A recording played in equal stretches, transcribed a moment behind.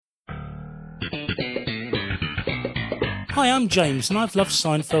Hi, I'm James, and I've loved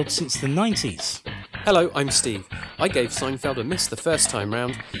Seinfeld since the 90s. Hello, I'm Steve. I gave Seinfeld a miss the first time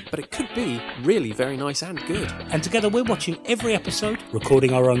round, but it could be really very nice and good. And together we're watching every episode,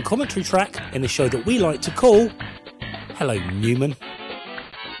 recording our own commentary track in the show that we like to call Hello, Newman.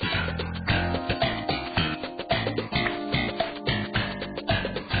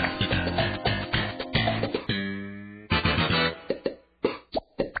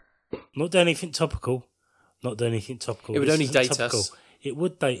 Not doing anything topical. It would only date us. It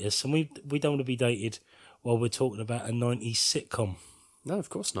would date us, and we don't want to be dated while we're talking about a 90s sitcom. No,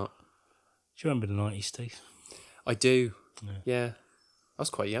 of course not. Do you remember the 90s, Steve? I do. Yeah. I was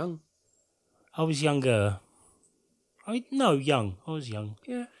quite young. I was younger. Young. I was young.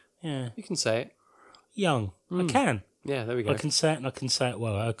 Yeah. Yeah. You can say it. Young. I can. Yeah, there we go. I can say it, and I can say it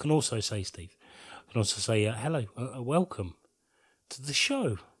well. I can also say, Steve, I can also say, hello, welcome to the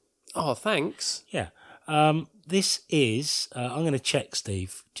show. Oh, thanks. Yeah. This is, I'm going to check,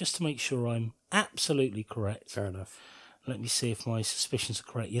 Steve, just to make sure I'm absolutely correct. Fair enough. Let me see if my suspicions are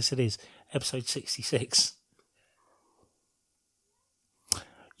correct. Yes, it is. Episode 66.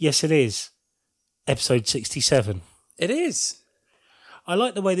 Yes, it is. Episode 67. It is. I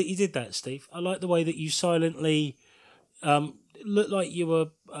like the way that you did that, Steve. I like the way that you silently looked like you were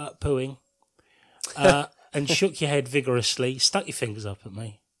pooing and shook your head vigorously, stuck your fingers up at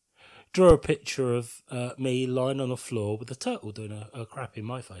me. Drew a picture of me lying on the floor with a turtle doing a crap in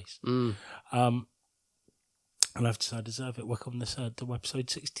my face. And I've decided I deserve it. Welcome to episode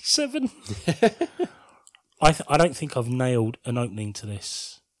 67. I don't think I've nailed an opening to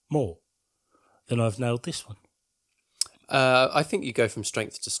this more than I've nailed this one. I think you go from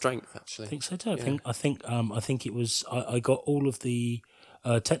strength to strength, actually. I think so too. Yeah. I think it was. I got all of the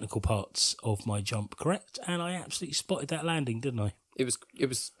technical parts of my jump correct, and I absolutely spotted that landing, didn't I? It was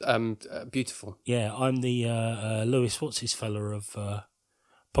beautiful. Yeah, I'm the Lewis what's his fella of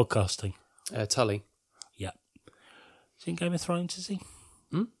podcasting. Tully. Yeah. Is he in Game of Thrones, is he?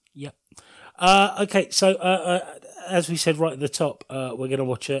 Hmm? Yeah. Okay, so as we said right at the top, we're going to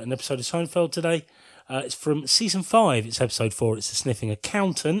watch an episode of Seinfeld today. It's from season 5. It's episode 4. It's the Sniffing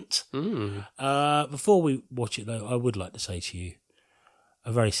Accountant. Before we watch it, though, I would like to say to you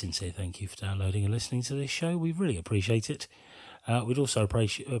a very sincere thank you for downloading and listening to this show. We really appreciate it. We'd also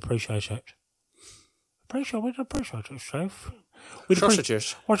appreciate it. We'd appreciate it, Steve. We'd appreciate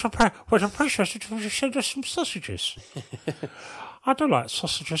it if you send us some sausages. I do like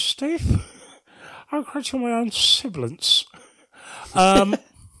sausages, Steve. I'm creating my own sibilance. Time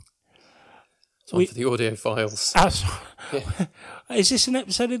for the audio files. Is this an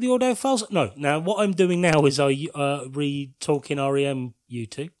episode of the audio files? No. Now, what I'm doing now is I read Talking REM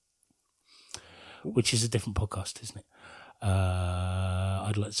U2, which is a different podcast, isn't it?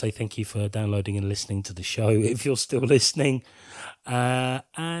 I'd like to say thank you for downloading and listening to the show if you're still listening.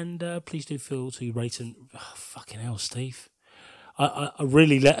 And please do feel to rate and... Oh, fucking hell, Steve. I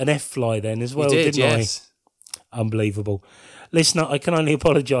really let an F fly then as well, didn't yes. I? Unbelievable. Listener, I can only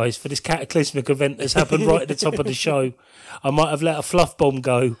apologise for this cataclysmic event that's happened right at the top of the show. I might have let a fluff bomb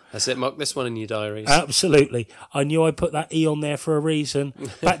go. That's it, mark this one in your diaries. Absolutely. I knew I put that E on there for a reason.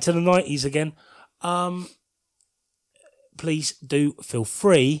 Back to the 90s again. Please do feel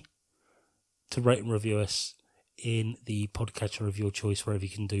free to rate and review us in the podcatcher of your choice, wherever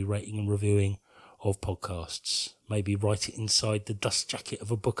you can do rating and reviewing of podcasts. Maybe write it inside the dust jacket of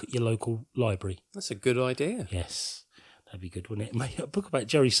a book at your local library. That's a good idea. Yes, that'd be good, wouldn't it? A book about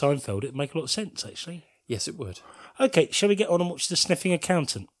Jerry Seinfeld, it'd make a lot of sense, actually. Yes, it would. Okay, shall we get on and watch The Sniffing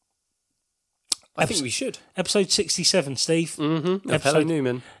Accountant? I think we should. Episode 67, Steve. Mm-hmm. Hello,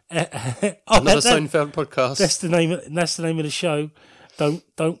 Newman. Another Seinfeld podcast. That's the name of the show.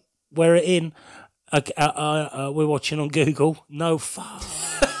 Don't wear it in. We're watching on Google. No fuck.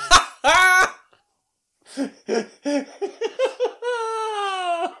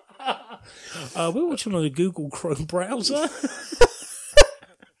 We're watching on the Google Chrome browser.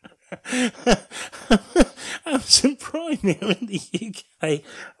 Amazon Prime here in the UK.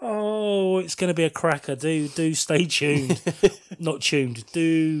 Oh, it's going to be a cracker. Do stay tuned. Not tuned.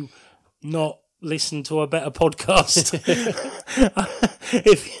 Do not listen to a better podcast.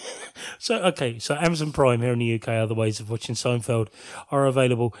 So Amazon Prime here in the UK, other ways of watching Seinfeld are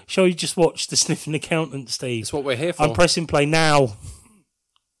available. Shall we just watch The Sniffing Accountant, Steve? That's what we're here for. I'm pressing play now.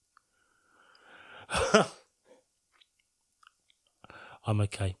 I'm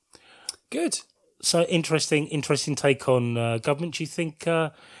okay. Good. So interesting take on government. Do you think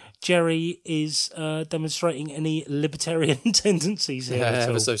Jerry is demonstrating any libertarian tendencies here?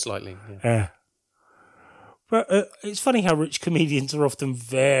 Ever so slightly. Yeah. Yeah. But it's funny how rich comedians are often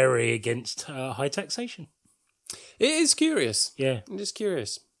very against high taxation. It is curious. Yeah. It is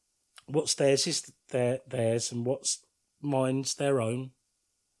curious. What's theirs is theirs, and what's mine's their own.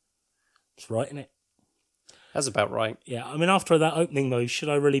 It's right, isn't it? That's about right. Yeah, I mean, after that opening, though, should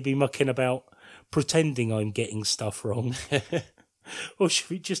I really be mucking about pretending I'm getting stuff wrong? Or should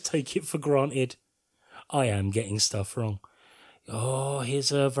we just take it for granted I am getting stuff wrong? Oh,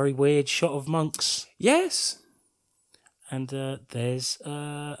 here's a very weird shot of monks. Yes. And there's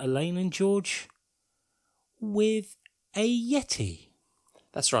Elaine and George with a Yeti.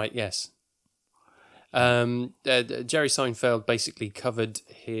 That's right, yes. Jerry Seinfeld basically covered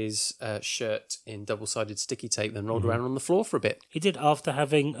his shirt in double-sided sticky tape, then rolled around on the floor for a bit. He did after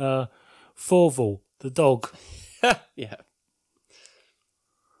having Thorval, the dog. Yeah.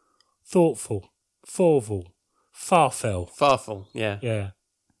 Thoughtful. Thorval. Farfel. Farfel, yeah. Yeah.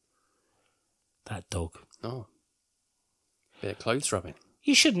 That dog. Oh. Bit of clothes rubbing.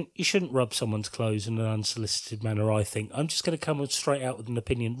 You shouldn't rub someone's clothes in an unsolicited manner, I think. I'm just going to come straight out with an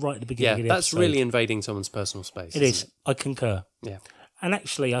opinion right at the beginning of the that's episode. really invading someone's personal space. It is. I concur. Yeah. And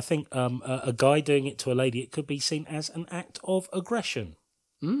actually, I think a guy doing it to a lady, it could be seen as an act of aggression.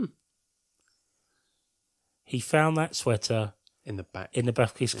 He found that sweater in the back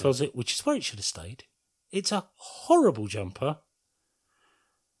of his closet, which is where it should have stayed. It's a horrible jumper.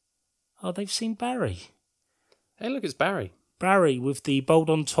 Oh, they've seen Barry. Hey, look, it's Barry. Barry with the bold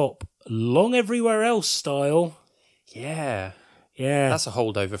on top, long everywhere else style. Yeah. Yeah. That's a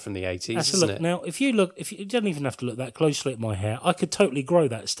holdover from the 80s, That's isn't a look. it? Now, if you don't even have to look that closely at my hair. I could totally grow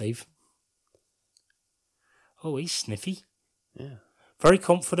that, Steve. Oh, he's sniffy. Yeah. Very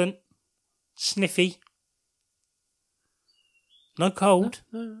confident. Sniffy. No cold.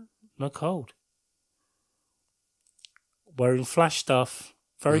 No cold. Wearing flash stuff.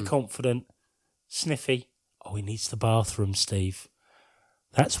 Very confident. Sniffy. Oh, he needs the bathroom, Steve.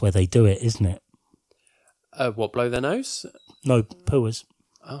 That's where they do it, isn't it? What, blow their nose? No, pooers.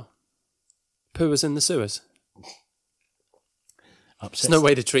 Oh. Pooers in the sewers. Upsets. There's no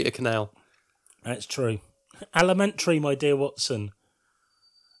way to treat a canal. That's true. Elementary, my dear Watson.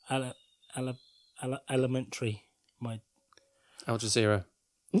 Elementary, my... Al Jazeera.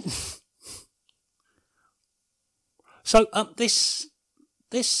 So, this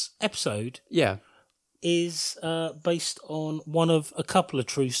episode... Yeah. is based on one of a couple of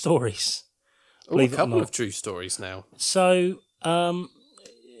true stories. A couple of true stories now. So,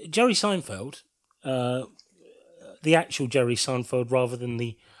 Jerry Seinfeld, the actual Jerry Seinfeld, rather than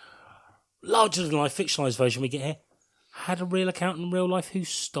the larger-than-life fictionalised version we get here, had a real account in real life who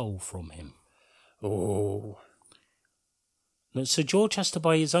stole from him. Oh. So George has to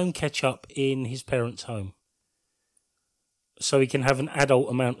buy his own ketchup in his parents' home so he can have an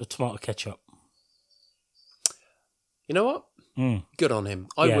adult amount of tomato ketchup. You know what? Good on him.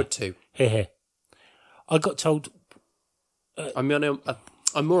 I would too. Here. I got told... I'm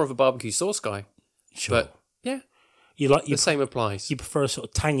more of a barbecue sauce guy. Sure. But, yeah, the same applies. You prefer a sort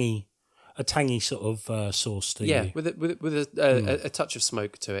of tangy sort of sauce, do you? With a touch of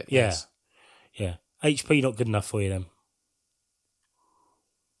smoke to it. Yeah. Yes. Yeah. HP not good enough for you then.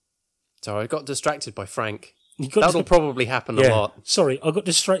 Sorry, I got distracted by Frank. That'll probably happen a lot. Sorry, I got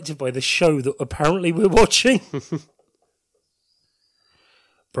distracted by the show that apparently we're watching.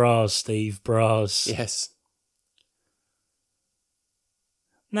 Bras, Steve, bras. Yes.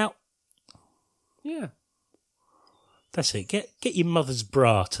 Now, yeah, that's it. Get your mother's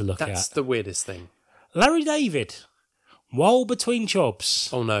bra to look at. That's the weirdest thing. Larry David, while between jobs,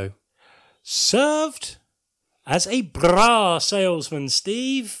 Oh no. served as a bra salesman.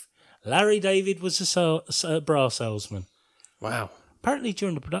 Steve, Larry David was a bra salesman. Wow. Apparently,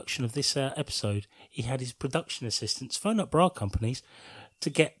 during the production of this episode, he had his production assistants phone up bra companies to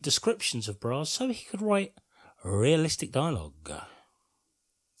get descriptions of bras so he could write realistic dialogue.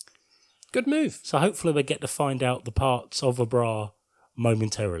 Good move. So hopefully we get to find out the parts of a bra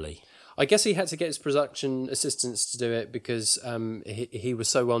momentarily. I guess he had to get his production assistants to do it because he was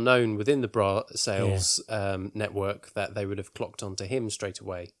so well known within the bra sales network that they would have clocked onto him straight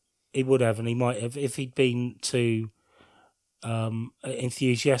away. He would have, and he might have, if he'd been too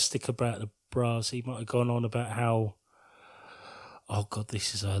enthusiastic about the bras, he might have gone on about how, oh God,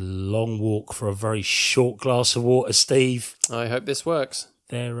 this is a long walk for a very short glass of water, Steve. I hope this works.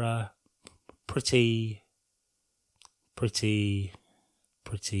 They're pretty bras.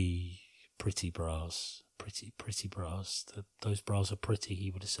 Pretty bras. Those bras are pretty,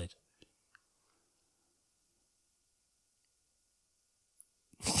 he would have said.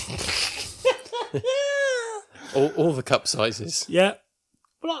 all the cup sizes. Yeah.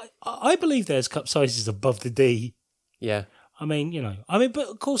 Well, I believe there's cup sizes above the D. Yeah. I mean, but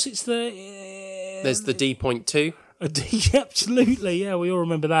of course it's the... There's the D.2. A D, absolutely, yeah. We all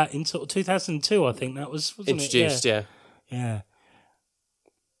remember that in sort of 2002, I think that wasn't Introduced, it? yeah.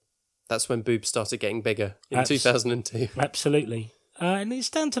 That's when boobs started getting bigger in 2002. Absolutely. And it's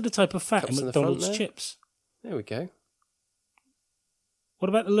down to the type of fat Cups in in the front McDonald's there. chips. There we go. What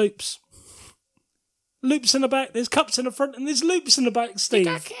about the loops? Loops in the back, there's cups in the front and there's loops in the back, Steve.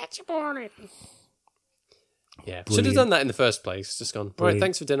 You got ketchup on it. Yeah, Brilliant. should have done that in the first place. Just gone, right,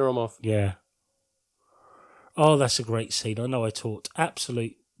 thanks for dinner, I'm off. Yeah. Oh, that's a great scene. I know I talked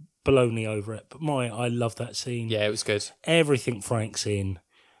absolute baloney over it, but I love that scene. Yeah, it was good. Everything Frank's in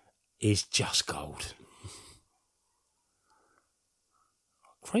is just gold.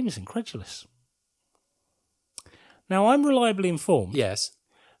 Kramer's incredulous. Now, I'm reliably informed. Yes.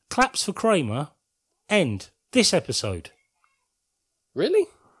 Claps for Kramer end this episode. Really?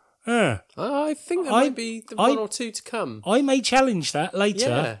 Yeah. I think there might be one or two to come. I may challenge that later.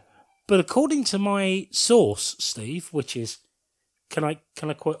 Yeah. But according to my source, Steve, which is, can I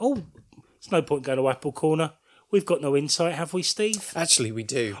quote? Oh, there's no point going to Apple Corner. We've got no insight, have we, Steve? Actually, we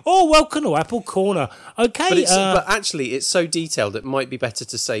do. Oh, welcome to Apple Corner. Okay. But actually, it's so detailed, it might be better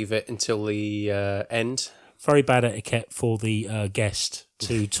to save it until the end. Very bad etiquette for the guest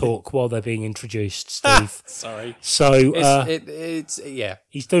to talk while they're being introduced, Steve. Sorry. So yeah.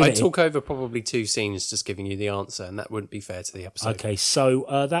 He's doing I talk over probably 2 scenes just giving you the answer, and that wouldn't be fair to the episode. Okay,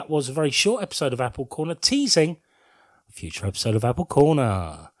 so that was a very short episode of Apple Corner, teasing a future episode of Apple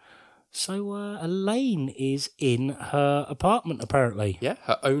Corner. So Elaine is in her apartment, apparently. Yeah,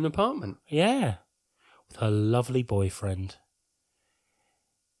 her own apartment. Yeah, with her lovely boyfriend.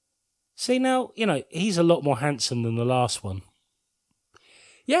 See, now, he's a lot more handsome than the last one.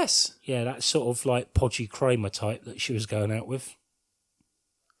 Yes. Yeah, that sort of like podgy Kramer type that she was going out with.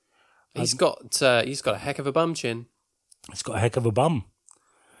 He's got a heck of a bum chin. He's got a heck of a bum.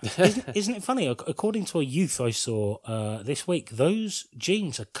 Isn't it funny? According to a youth I saw this week, those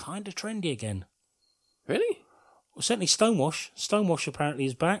jeans are kind of trendy again. Really? Well, certainly Stonewash. Stonewash apparently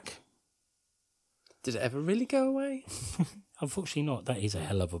is back. Did it ever really go away? Unfortunately not. That is a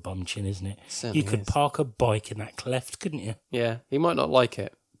hell of a bum chin, isn't it? Certainly You could is. park a bike in that cleft, couldn't you? Yeah, he might not like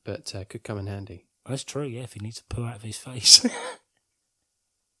it, but could come in handy. That's true, yeah, if he needs to poo out of his face.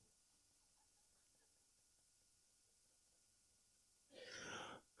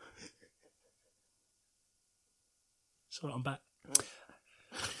 So I'm back.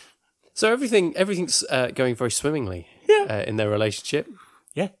 So everything's going very swimmingly in their relationship.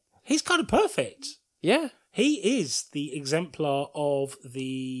 Yeah. He's kind of perfect. Yeah. He is the exemplar of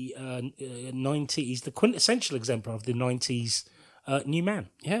the 90s, he's the quintessential exemplar of the 90s Newman.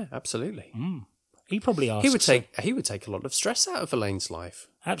 Yeah, absolutely. He probably asks... He would take a lot of stress out of Elaine's life.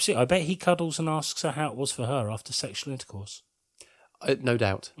 Absolutely. I bet he cuddles and asks her how it was for her after sexual intercourse. No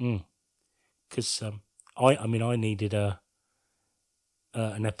doubt. Because I needed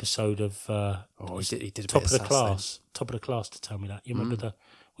an episode of he did a Top bit of the sass Class. Top of the Class to tell me that. You remember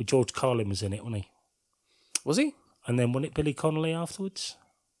with George Carlin was in it, wasn't he? Was he? And then wasn't it Billy Connolly afterwards?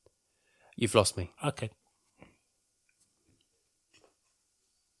 You've lost me. Okay.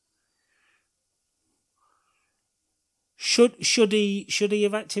 Should he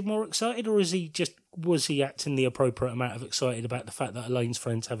have acted more excited, or was he acting the appropriate amount of excited about the fact that Elaine's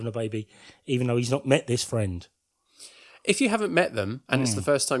friend's having a baby, even though he's not met this friend? If you haven't met them and it's the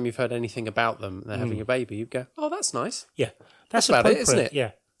first time you've heard anything about them, they're having a baby, you'd go, "Oh, that's nice." Yeah, that's about it, appropriate, isn't it?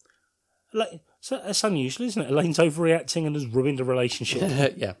 Yeah. So that's unusual, isn't it? Elaine's overreacting and has ruined the relationship.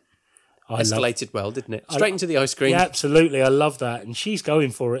 Yeah. Escalated well, didn't it? Straight into the ice cream. Yeah, absolutely. I love that. And she's going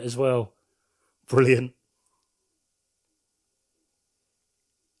for it as well. Brilliant.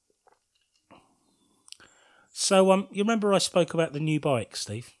 So, you remember I spoke about the new bike,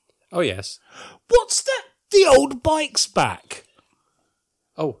 Steve? Oh, yes. What's that? The old bike's back.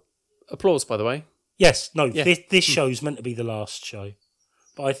 Oh, applause, by the way. Yes, no, Yeah. this show's meant to be the last show.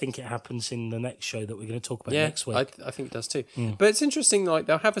 But I think it happens in the next show that we're going to talk about next week. I think it does too. But it's interesting, like,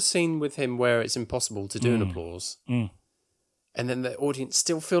 they'll have a scene with him where it's impossible to do an applause. And then the audience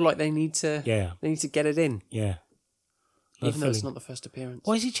still feel like they need to get it in. Yeah. Even though it's not the first appearance.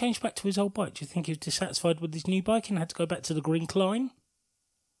 Why has he changed back to his old bike? Do you think he was dissatisfied with his new bike and had to go back to the Green Klein?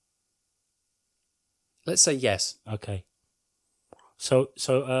 Let's say yes. Okay. So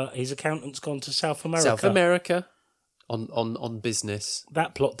his accountant's gone to South America. South America on business.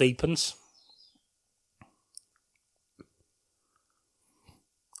 That plot deepens.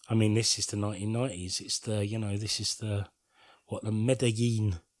 I mean, this is the 1990s. It's the, this is the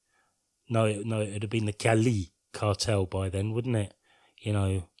Medellin. No, it'd have been the Cali cartel by then, wouldn't it?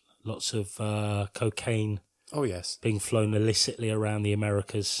 lots of cocaine Oh, yes. being flown illicitly around the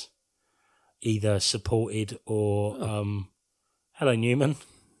Americas, either supported or... hello, Newman.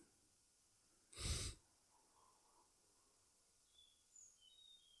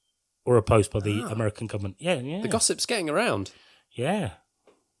 Or opposed by the American government. Yeah. The gossip's getting around. Yeah.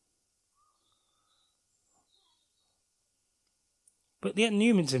 But yeah,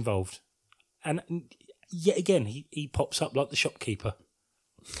 Newman's involved. And yet again, he pops up like the shopkeeper.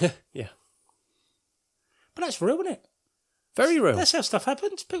 Yeah. But that's real, isn't it? Very real. That's how stuff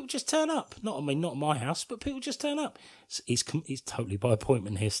happens. People just turn up. Not at my house, but people just turn up. He's totally by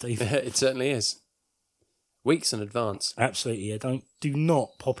appointment here, Steve. It certainly is. Weeks in advance. Absolutely, yeah. Do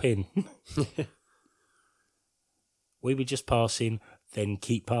not pop in. We were just passing, then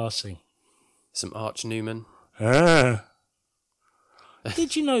keep passing. Some Arch Newman.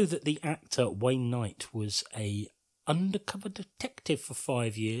 Did you know that the actor Wayne Knight was a undercover detective for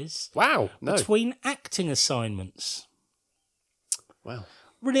 5 years? Wow, no. Between acting assignments. Wow.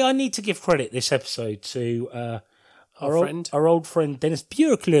 Really, I need to give credit this episode to our old friend Dennis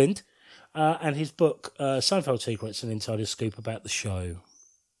Björklund and his book, Seinfeld Secrets, an Insider Scoop about the show.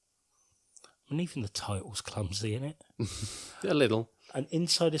 And even the title's clumsy, isn't it? A little. An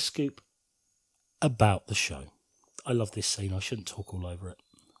insider scoop about the show. I love this scene. I shouldn't talk all over it.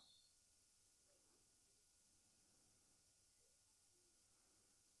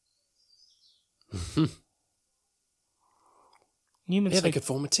 Newman they could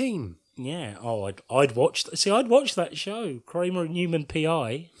form a team. Yeah. Oh, I'd watch. I'd watch that show, Kramer and Newman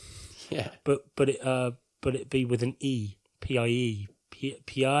PI. Yeah. But it'd be with an E. PIE.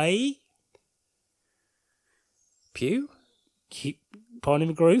 PIE? Pew? Barney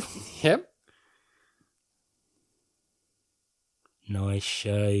McGrew? Yep. Nice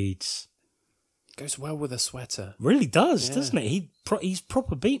shades. Goes well with a sweater. Really does, doesn't it? He's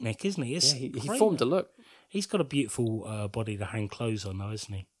proper beatnik, isn't he? He formed a look. He's got a beautiful body to hang clothes on, though,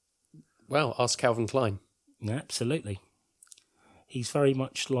 isn't he? Well, ask Calvin Klein. Absolutely. He's very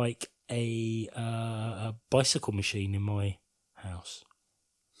much like a bicycle machine in my house.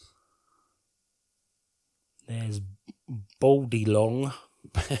 There's Baldy Long.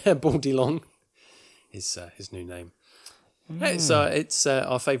 Baldy Long is his new name. It's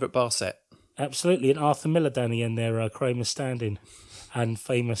our favourite bar set. Absolutely, and Arthur Miller down the end there, Kramer Standing, and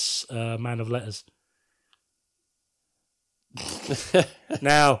famous man of letters.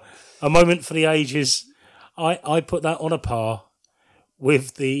 Now, a moment for the ages. I put that on a par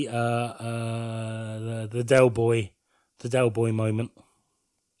with the Del Boy moment.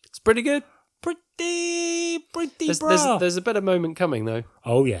 It's pretty good. Pretty there's a better moment coming though.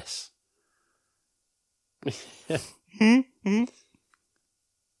 Oh yes.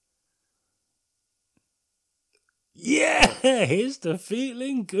 Yeah, here's the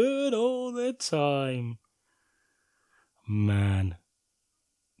feeling good all the time. Man.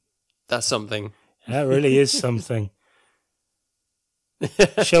 That's something. That really is something.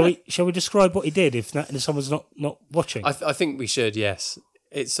 Shall we describe what he did if someone's not watching? I think we should, yes.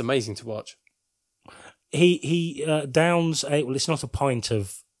 It's amazing to watch. He downs it's not a pint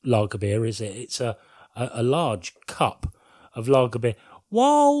of lager beer, is it? It's a large cup of lager beer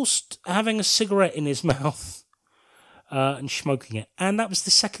whilst having a cigarette in his mouth and smoking it. And that was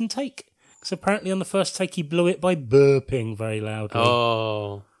the second take. Because apparently on the first take he blew it by burping very loudly.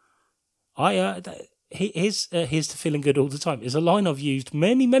 Oh. Here's to feeling good all the time. It's a line I've used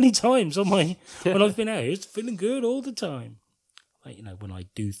many, many times on when I've been out. Here's to feeling good all the time. Like, when I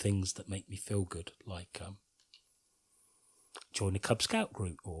do things that make me feel good, like join a Cub Scout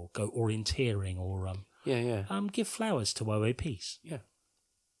group or go orienteering or give flowers to OAPs. Yeah.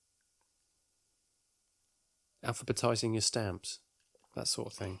 Alphabetising your stamps, that sort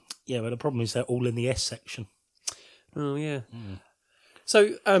of thing. Yeah, but the problem is they're all in the S section. Oh, yeah.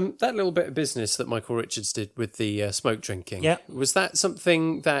 So that little bit of business that Michael Richards did with the smoke drinking, was that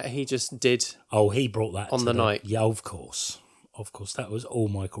something that he just did? Oh, he brought that on the night. Yeah, of course. Of course, that was all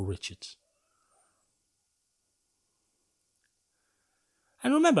Michael Richards.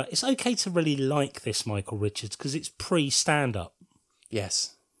 And remember, it's okay to really like this Michael Richards because it's pre-stand-up.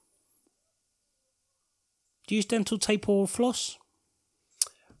 Yes. Do you use dental tape or floss?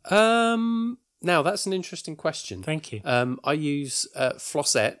 Now, that's an interesting question. Thank you. I use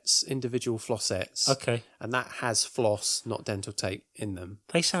flossettes, individual flossettes. Okay. And that has floss, not dental tape, in them.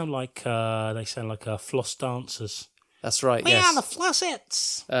 They sound like floss dancers. That's right, We yes. are the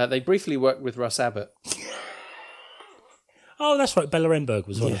flossettes. They briefly worked with Russ Abbott. Oh, that's right. Bella Renberg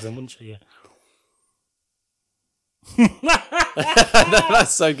was one of them, wasn't she? Yeah.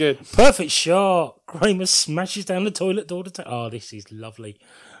 That's so good. Perfect shot. Kramer smashes down the toilet door to oh, this is lovely.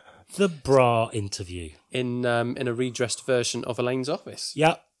 The bra interview. In a redressed version of Elaine's office.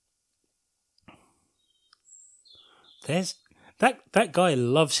 Yep. There's that guy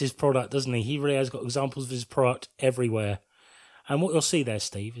loves his product, doesn't he? He really has got examples of his product everywhere. And what you'll see there,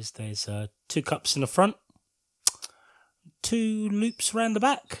 Steve, is there's 2 cups in the front, 2 loops around the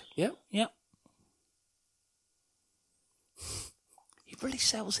back. Yep. Yep. He really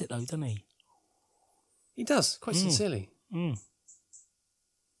sells it though, doesn't he? He does, quite sincerely. Mm.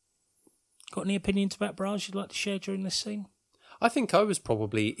 Got any opinions about bras you'd like to share during this scene? I think I was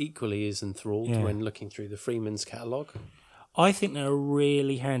probably equally as enthralled when looking through the Freeman's catalogue. I think they're a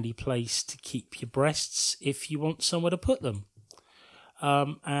really handy place to keep your breasts if you want somewhere to put them.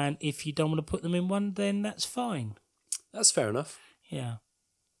 And if you don't want to put them in one, then that's fine. That's fair enough. Yeah.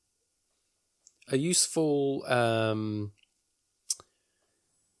 A useful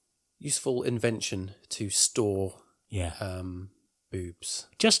invention to store boobs.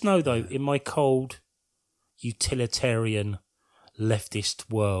 Just know, though, in my cold, utilitarian, leftist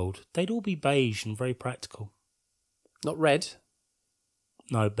world, they'd all be beige and very practical. Not red?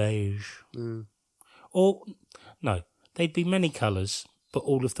 No, beige. Or, no, they'd be many colours, but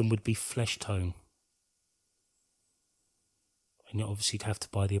all of them would be flesh tone. And you obviously have to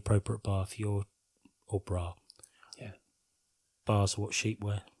buy the appropriate bar for your, or bra. Yeah. Bars are what sheep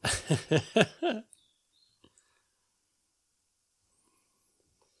wear.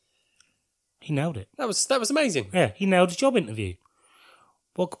 He nailed it. That was amazing. Yeah, he nailed a job interview.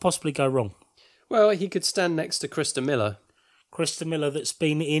 What could possibly go wrong? Well, he could stand next to Krista Miller. Krista Miller, that's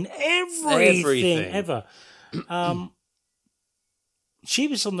been in everything. Ever. She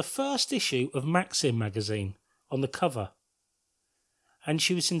was on the first issue of Maxim magazine on the cover. And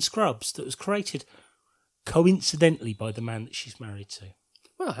she was in Scrubs that was created coincidentally by the man that she's married to.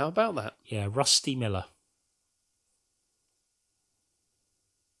 Well, how about that? Yeah, Rusty Miller.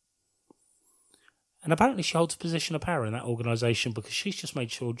 And apparently she holds a position of power in that organisation because she's just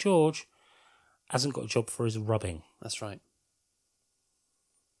made sure George hasn't got a job for his rubbing. That's right.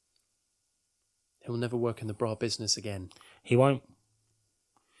 He'll never work in the bra business again. He won't.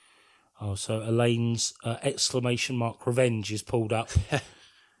 Oh, so Elaine's exclamation mark revenge is pulled up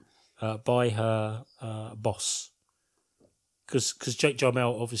by her boss. Because Jake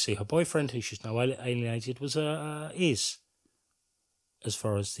Jarmel, obviously her boyfriend, who she's now alienated, is, as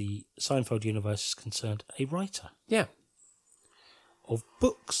far as the Seinfeld universe is concerned, a writer. Yeah. Of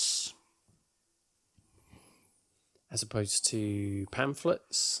books. As opposed to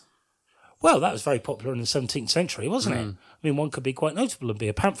pamphlets. Well, that was very popular in the 17th century, wasn't it? I mean, one could be quite notable and be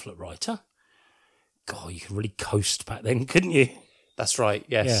a pamphlet writer. God, you could really coast back then, couldn't you? That's right,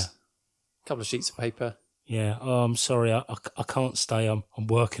 yes. Yeah. A couple of sheets of paper. Yeah. Oh, I'm sorry, I can't stay. I'm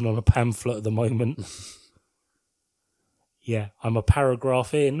working on a pamphlet at the moment. Yeah, I'm a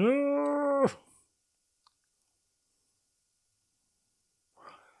paragraph in.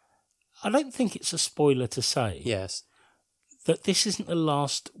 I don't think it's a spoiler to say that this isn't the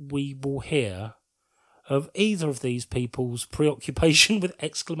last we will hear of either of these people's preoccupation with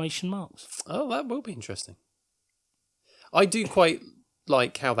exclamation marks. Oh, that will be interesting. I do quite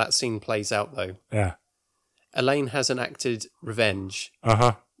like how that scene plays out, though. Yeah. Elaine has enacted revenge.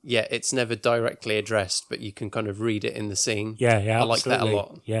 Uh-huh. Yeah, it's never directly addressed, but you can kind of read it in the scene. Yeah, I like that a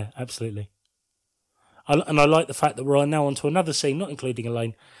lot. Yeah, absolutely. And I like the fact that we're now on to another scene, not including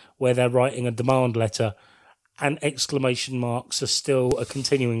Elaine, where they're writing a demand letter and exclamation marks are still a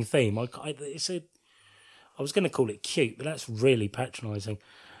continuing theme. I was going to call it cute, but that's really patronising.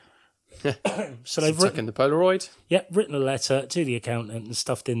 So they've written the Polaroid? Yeah, written a letter to the accountant and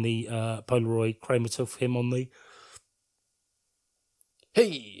stuffed in the Polaroid. Kramer took him on the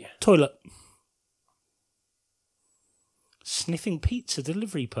toilet. Sniffing pizza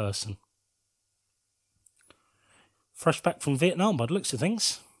delivery person. Fresh back from Vietnam by the looks of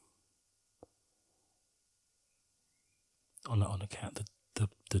things. On account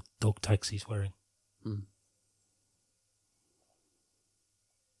the dog tags he's wearing.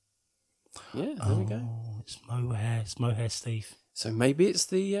 Yeah, there we go. It's mohair. It's mohair, Steve. So maybe it's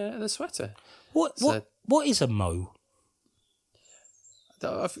the sweater. What is a mo?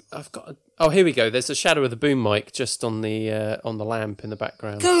 I've got. Here we go. There's a shadow of the boom mic just on the lamp in the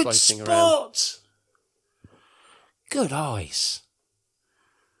background. Good floating spot. Around. Good eyes.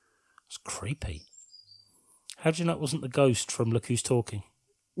 It's creepy. How do you know it wasn't the ghost from Look Who's Talking?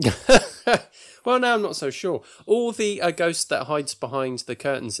 Well, now I'm not so sure. Or the ghost that hides behind the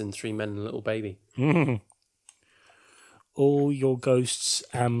curtains in Three Men and a Little Baby. All your ghosts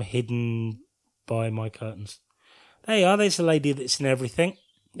am hidden by my curtains. There you are. There's a lady that's in everything.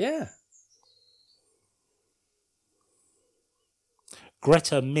 Yeah.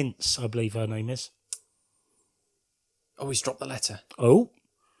 Greta Mintz, I believe her name is. Oh, he's dropped the letter. Oh.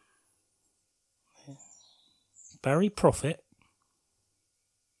 Barry Prophet.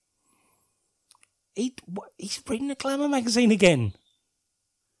 He's reading the Glamour magazine again.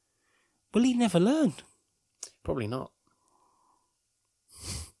 Will he never learn? Probably not.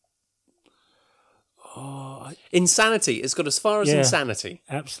 Oh, insanity. It's got as far as insanity.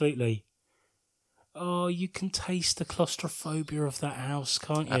 Absolutely. Oh, you can taste the claustrophobia of that house,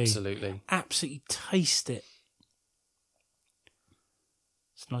 can't you? Absolutely. Absolutely taste it.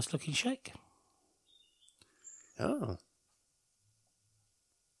 It's a nice looking shake. Oh.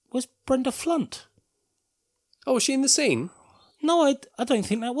 Was Brenda Flunt? Oh, was she in the scene? No, I don't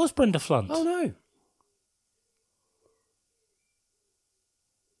think that was Brenda Flunt. Oh, no.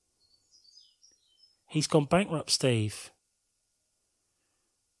 He's gone bankrupt, Steve.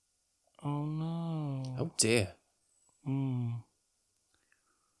 Oh, no. Oh, dear.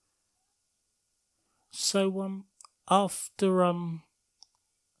 So, after,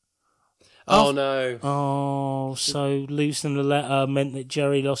 Oh, no. Oh, so losing the letter meant that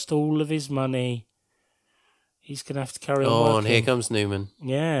Jerry lost all of his money. He's going to have to carry on working. And here comes Newman.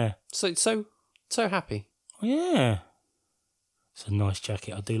 Yeah. So happy. Yeah. It's a nice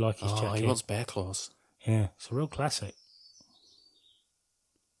jacket. I do like his jacket. He wants bear claws. Yeah, it's a real classic.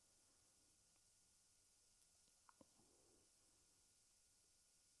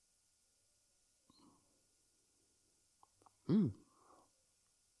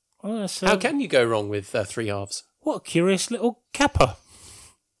 Well, how can you go wrong with 3 halves? What a curious little kappa.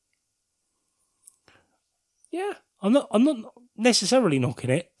 Yeah. I'm not necessarily knocking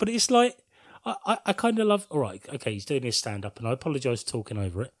it, but it's like I kind of love. All right, okay, he's doing his stand up, and I apologise for talking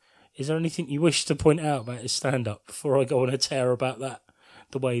over it. Is there anything you wish to point out about his stand up before I go on a tear about that?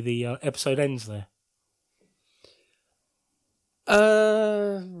 The way the episode ends there.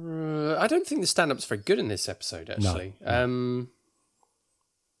 I don't think the stand up's very good in this episode, actually. No.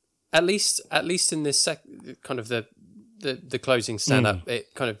 At least in this kind of the closing stand up,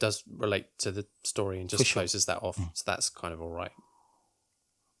 it kind of does relate to the story and just closes that off. So that's kind of all right.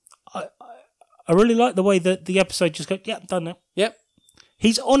 I really like the way that the episode just goes, yep, done now. Yep.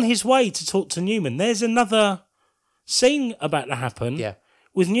 He's on his way to talk to Newman. There's another scene about to happen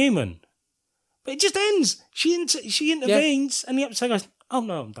with Newman. But it just ends. She intervenes and the episode goes, oh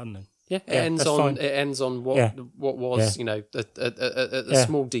no, I'm done then. Yeah, it ends on what was, a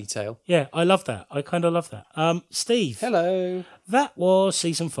small detail. Yeah, I love that. I kind of love that. Steve. Hello. That was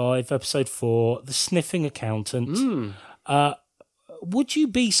season 5, episode 4, The Sniffing Accountant. Would you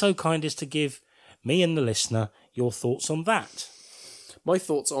be so kind as to give me and the listener your thoughts on that? My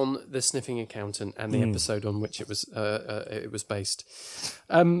thoughts on The Sniffing Accountant and the episode on which it was based.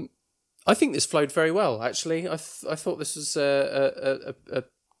 I think this flowed very well, actually. I thought this was a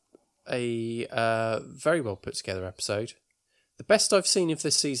very well put together episode. The best I've seen of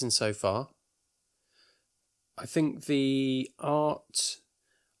this season so far. I think the art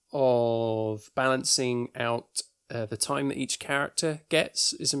of balancing out the time that each character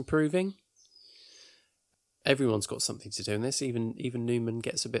gets is improving. Everyone's got something to do in this. Even Newman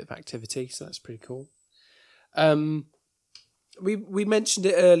gets a bit of activity, so that's pretty cool. We mentioned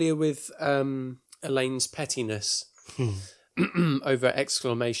it earlier with Elaine's pettiness over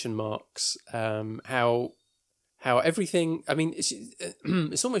exclamation marks. How everything. I mean,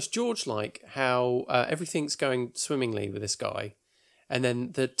 it's almost George-like how everything's going swimmingly with this guy, and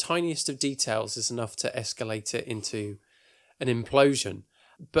then the tiniest of details is enough to escalate it into an implosion.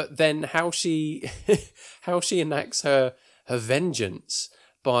 But then how she enacts her vengeance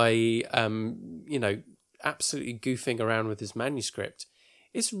by absolutely goofing around with his manuscript.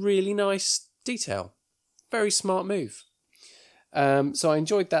 It's really nice detail. Very smart move. So I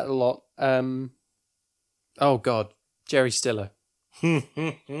enjoyed that a lot. Oh God, Jerry Stiller.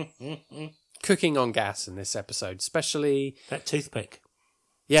 Cooking on gas in this episode, especially that toothpick.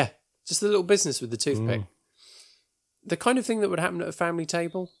 Yeah, just the little business with the toothpick. The kind of thing that would happen at a family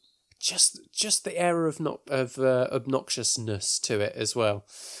table. Just the air of obnoxiousness to it as well.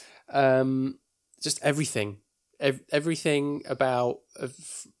 Just everything about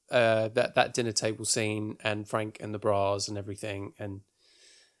that dinner table scene and Frank and the bras and everything, and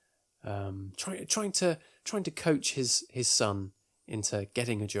trying to coach his son into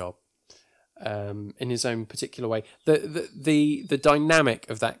getting a job in his own particular way. The dynamic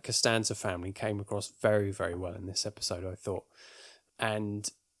of that Costanza family came across very, very well in this episode, I thought, and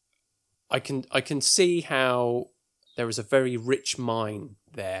I can see how there is a very rich mine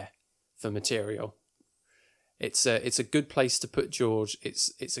there for material. It's a good place to put George.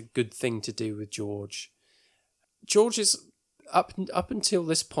 It's a good thing to do with George. George is up until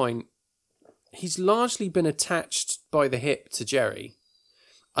this point, he's largely been attached by the hip to Jerry,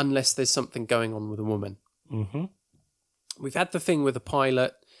 unless there's something going on with a woman. Mm-hmm. We've had the thing with the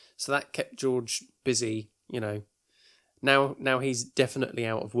pilot, so that kept George busy. Now he's definitely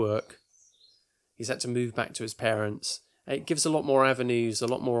out of work. He's had to move back to his parents. It gives a lot more avenues, a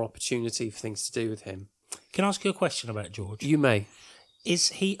lot more opportunity for things to do with him. Can I ask you a question about George? You may. Is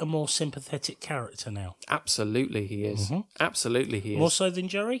he a more sympathetic character now? Absolutely he is. Mm-hmm. Absolutely he is. More so than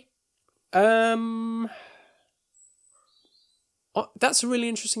Jerry? That's a really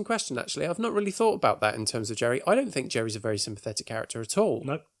interesting question, actually. I've not really thought about that in terms of Jerry. I don't think Jerry's a very sympathetic character at all.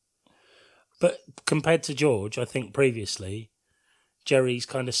 No. But compared to George, I think previously, Jerry's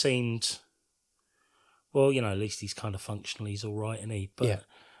kind of seemed... Well, at least he's kind of functionally, he's all right, isn't he? But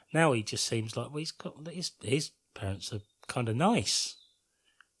now he just seems like, he's got his parents are kind of nice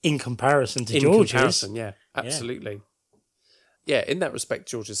in comparison to George's. In comparison, yeah, absolutely. Yeah, in that respect,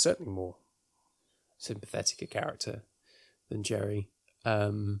 George is certainly more sympathetic a character than Jerry.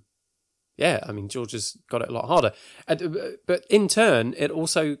 George has got it a lot harder. But in turn, it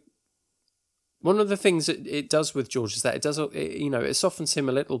also... One of the things that it does with George is that it softens him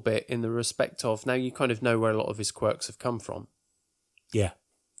a little bit in the respect of now you kind of know where a lot of his quirks have come from. Yeah.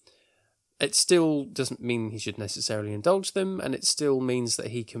 It still doesn't mean he should necessarily indulge them, and it still means that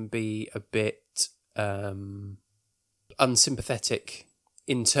he can be a bit unsympathetic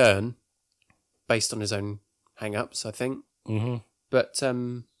in turn, based on his own hang-ups, I think. Mm-hmm. But,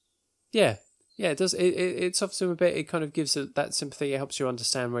 it does. It softens him a bit. It kind of gives that sympathy. It helps you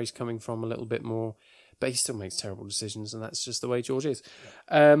understand where he's coming from a little bit more. But he still makes terrible decisions, and that's just the way George is.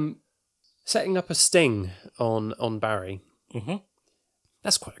 Setting up a sting on Barry. Mm-hmm.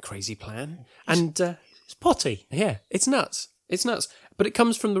 That's quite a crazy plan. And it's potty. Yeah, it's nuts. It's nuts. But it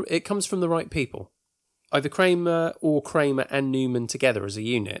comes from the right people. Either Kramer or Kramer and Newman together as a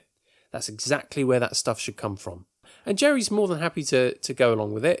unit. That's exactly where that stuff should come from. And Jerry's more than happy to go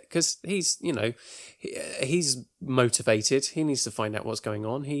along with it because he's motivated. He needs to find out what's going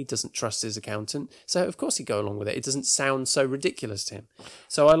on. He doesn't trust his accountant. So, of course, he'd go along with it. It doesn't sound so ridiculous to him.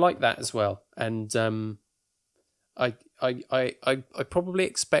 So I like that as well. And I probably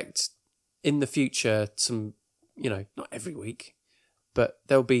expect in the future some, not every week, but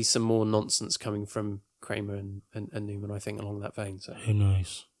there'll be some more nonsense coming from Kramer and Newman, I think, along that vein. So who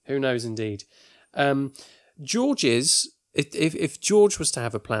knows? Who knows, indeed. George's, if George was to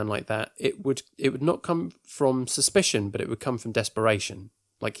have a plan like that, it would not come from suspicion, but it would come from desperation.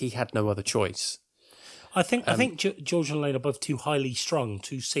 Like he had no other choice. I think George and Elaine are both too highly strung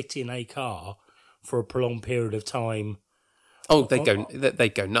to sit in a car for a prolonged period of time. Oh,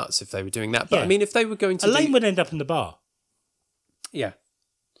 they'd go nuts if they were doing that. But yeah. I mean, if they were going to, Elaine would end up in the bar. Yeah.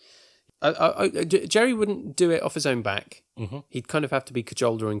 Jerry wouldn't do it off his own back. Mm-hmm. He'd kind of have to be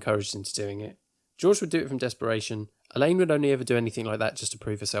cajoled or encouraged into doing it. George would do it from desperation. Elaine would only ever do anything like that just to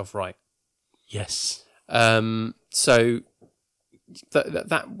prove herself right. Yes. So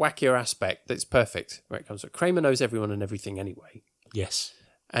that wackier aspect, that's perfect where it comes from. Kramer knows everyone and everything anyway. Yes.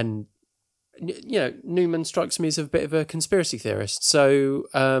 And, Newman strikes me as a bit of a conspiracy theorist. So,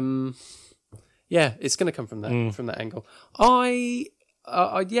 it's going to come from that angle. I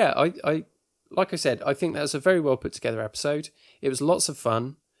like I said, I think that's a very well put together episode. It was lots of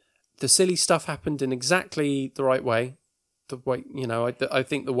fun. The silly stuff happened in exactly the right way. The way, I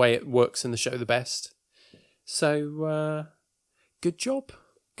think the way it works in the show the best. So, good job.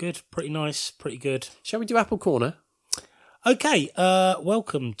 Good, pretty nice, pretty good. Shall we do Apple Corner? Okay,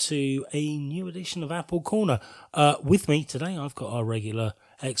 welcome to a new edition of Apple Corner. With me today, I've got our regular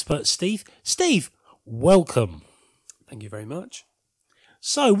expert, Steve. Steve, welcome. Thank you very much.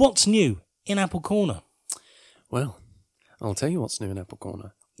 So, what's new in Apple Corner? Well, I'll tell you what's new in Apple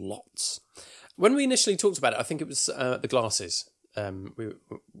Corner. Lots. When we initially talked about it, I think it was the glasses. I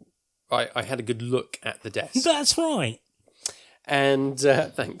had a good look at the desk. That's right. And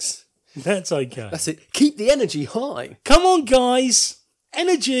thanks. That's okay. That's it. Keep the energy high. Come on, guys.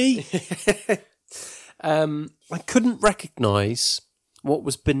 Energy. I couldn't recognise what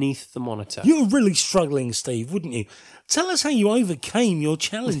was beneath the monitor. You were really struggling, Steve, wouldn't you? Tell us how you overcame your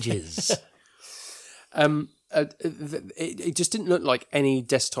challenges. It just didn't look like any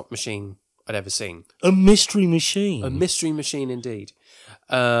desktop machine I'd ever seen. A mystery machine. A mystery machine, indeed.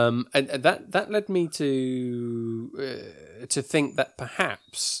 And that led me to think that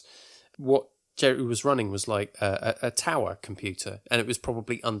perhaps what Jerry was running was like a tower computer, and it was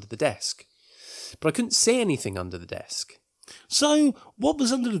probably under the desk. But I couldn't see anything under the desk. So, what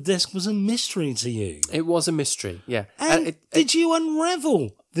was under the desk was a mystery to you. It was a mystery, yeah. And did you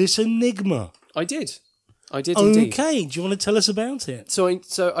unravel this enigma? I did. I did indeed. Okay, do you want to tell us about it? So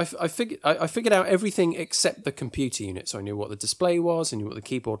I figured out everything except the computer unit. So I knew what the display was, I knew what the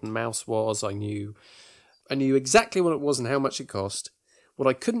keyboard and mouse was, I knew exactly what it was and how much it cost. What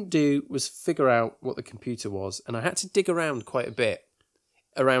I couldn't do was figure out what the computer was, and I had to dig around quite a bit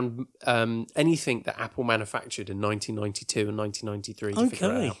around anything that Apple manufactured in 1992 and 1993 to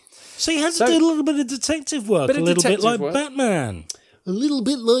figure it out. So you had to do a little bit of detective work, a little bit like Batman. A little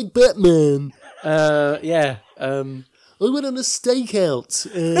bit like Batman. Yeah. I went on a stakeout.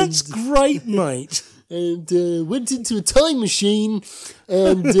 And, That's great, mate. And went into a time machine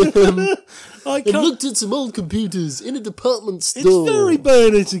and looked at some old computers in a department store. It's very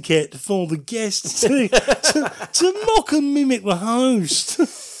bad etiquette for the guests to mock and mimic the host.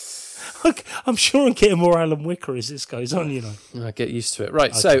 I'm sure I'm getting more Alan Wicker as this goes on, you know. I get used to it.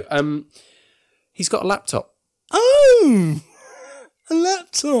 Right, okay. So he's got a laptop. Oh! A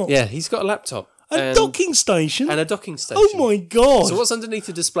laptop. Yeah, he's got a laptop. A docking station. And a docking station. Oh my God. So what's underneath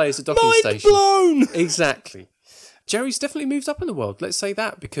the display is a docking station. Mind blown. Exactly. Jerry's definitely moved up in the world, let's say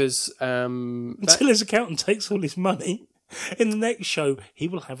that, because... until his accountant takes all his money, in the next show, he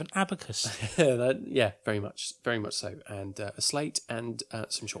will have an abacus. Yeah, very much so. And a slate and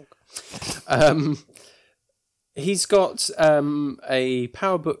some chalk. He's got a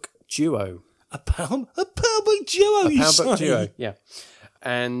PowerBook Duo. A PowerBook Duo, you say? A PowerBook Duo, yeah.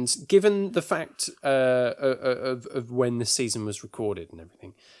 And given the fact of when the season was recorded and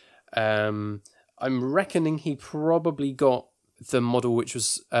everything, I'm reckoning he probably got the model which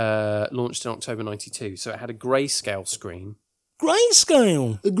was launched in October 92. So it had a grayscale screen.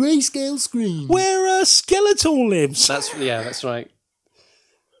 Grayscale? A grayscale screen. Where Skeletor lives. That's right.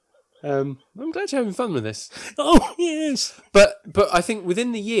 I'm glad you're having fun with this. Oh, yes. But I think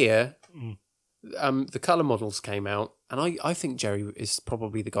within the year... the colour models came out, and I think Jerry is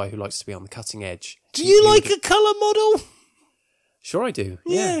probably the guy who likes to be on the cutting edge. Do you like a colour model? Sure I do.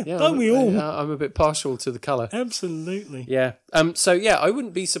 Yeah, don't we all? I'm a bit partial to the colour. Absolutely. Yeah. So yeah, I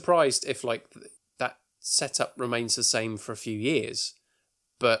wouldn't be surprised if like that setup remains the same for a few years,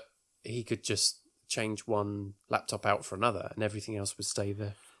 but he could just change one laptop out for another, and everything else would stay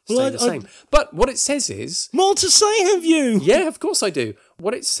the same. But what it says is... More to say, have you? Yeah, of course I do.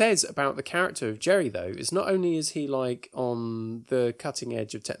 What it says about the character of Jerry, though, is not only is he, like, on the cutting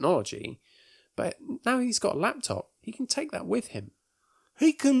edge of technology, but now he's got a laptop, he can take that with him.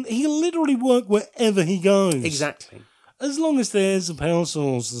 He can literally work wherever he goes. Exactly. As long as there's a power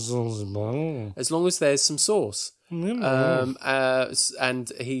source. As long as there's some sauce.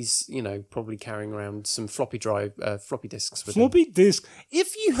 And he's, probably carrying around some floppy disks with him. Floppy disk.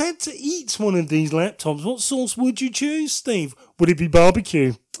 If you had to eat one of these laptops, what sauce would you choose, Steve? Would it be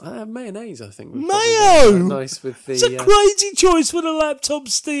barbecue? Mayonnaise, I think. Mayo! Nice with the... It's a crazy choice for the laptop,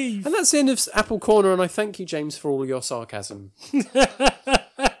 Steve. And that's the end of Apple Corner, and I thank you, James, for all your sarcasm.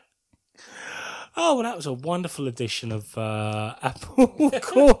 Oh, well, that was a wonderful edition of Apple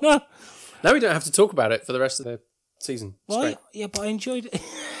Corner. Now we don't have to talk about it for the rest of the season. Right? Yeah, but I enjoyed it.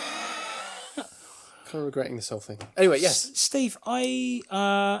 Kind of regretting this whole thing. Anyway, yes. Steve, in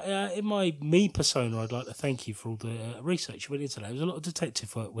my me persona, I'd like to thank you for all the research you went into that. There was a lot of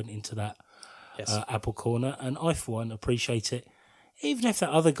detective work went into that Apple Corner, and I, for one, appreciate it, even if that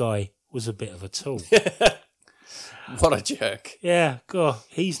other guy was a bit of a tool. What a jerk. Yeah, God,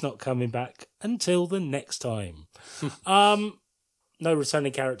 he's not coming back until the next time. No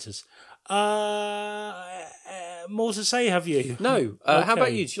returning characters. More to say, have you? No. Okay. How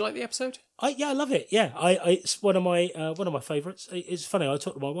about you? Do you like the episode? I love it. Yeah, it's one of my favourites. It's funny. I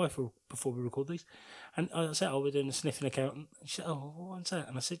talked to my wife before we record these, and I said, "Oh, we're doing a sniffing accountant." And she said, "Oh, what's that?"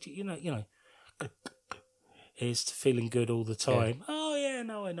 And I said, "You know, here's to feeling good all the time." Yeah. Oh yeah,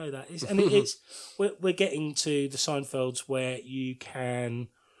 no, I know that. We're getting to the Seinfelds where you can.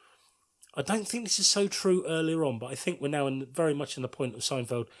 I don't think this is so true earlier on, but I think we're now very much in the point of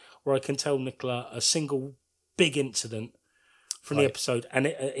Seinfeld where I can tell Nicola a single big incident from the episode, and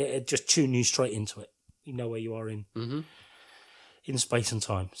it just tune you straight into it. You know where you are in space and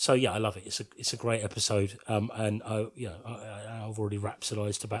time. So yeah, I love it. It's a great episode, and I've already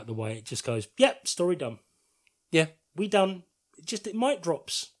rhapsodised about the way it just goes. Yep, story done. Yeah, we done. It mic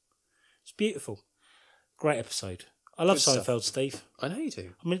drops. It's beautiful. Great episode. I love Seinfeld, Steve. I know you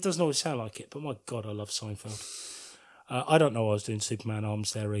do. I mean, it doesn't always sound like it, but my God, I love Seinfeld. I don't know I was doing Superman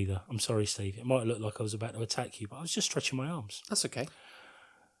arms there either. I'm sorry, Steve. It might look like I was about to attack you, but I was just stretching my arms. That's okay.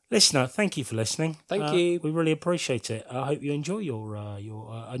 Listener, thank you for listening. Thank you. We really appreciate it. I hope you enjoy your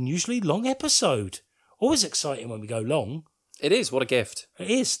unusually long episode. Always exciting when we go long. It is. What a gift.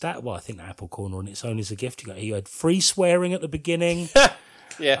 It is that. Well, I think the Apple Corner on its own is a gift. You had free swearing at the beginning.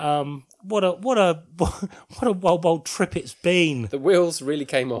 Yeah. What a wild trip it's been. The wheels really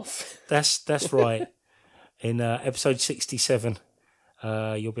came off. That's right. In episode 67,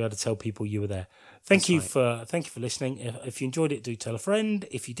 you'll be able to tell people you were there. Thank you for listening. If you enjoyed it, do tell a friend.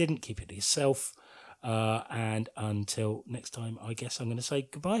 If you didn't, keep it to yourself. And until next time, I guess I'm going to say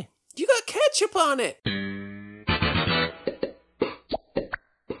goodbye. You got ketchup on it.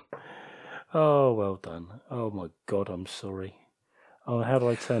 Oh, well done. Oh my God, I'm sorry. Oh, how do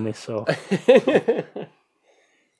I turn this off?